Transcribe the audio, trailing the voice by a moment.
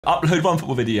Upload one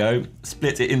football video,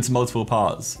 split it into multiple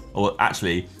parts, or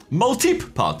actually, multiple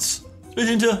parts. Split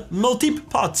it into multiple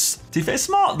parts. To be fair,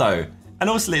 smart though. And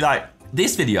obviously, like,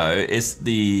 this video is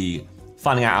the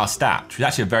finding out our stat, which is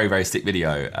actually a very, very sick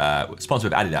video,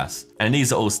 sponsored with Adidas. And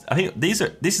these are all, I think this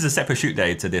is a separate shoot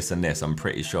day to this and this, I'm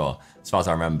pretty sure, as far as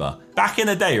I remember. Back in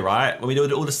the day, right, when we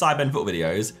did all the Sidemen football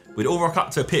videos, we'd all rock up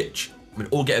to a pitch, we'd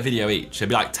all get a video each. There'd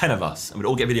be like 10 of us, and we'd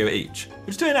all get a video each. We're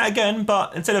just doing that again,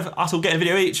 but instead of us all getting a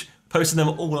video each, posting them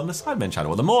all on the Sidemen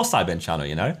channel, or the More Sidemen channel,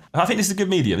 you know? And I think this is a good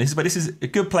medium. This is a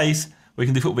good place where we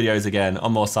can do football videos again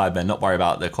on More Sidemen, not worry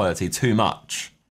about the quality too much.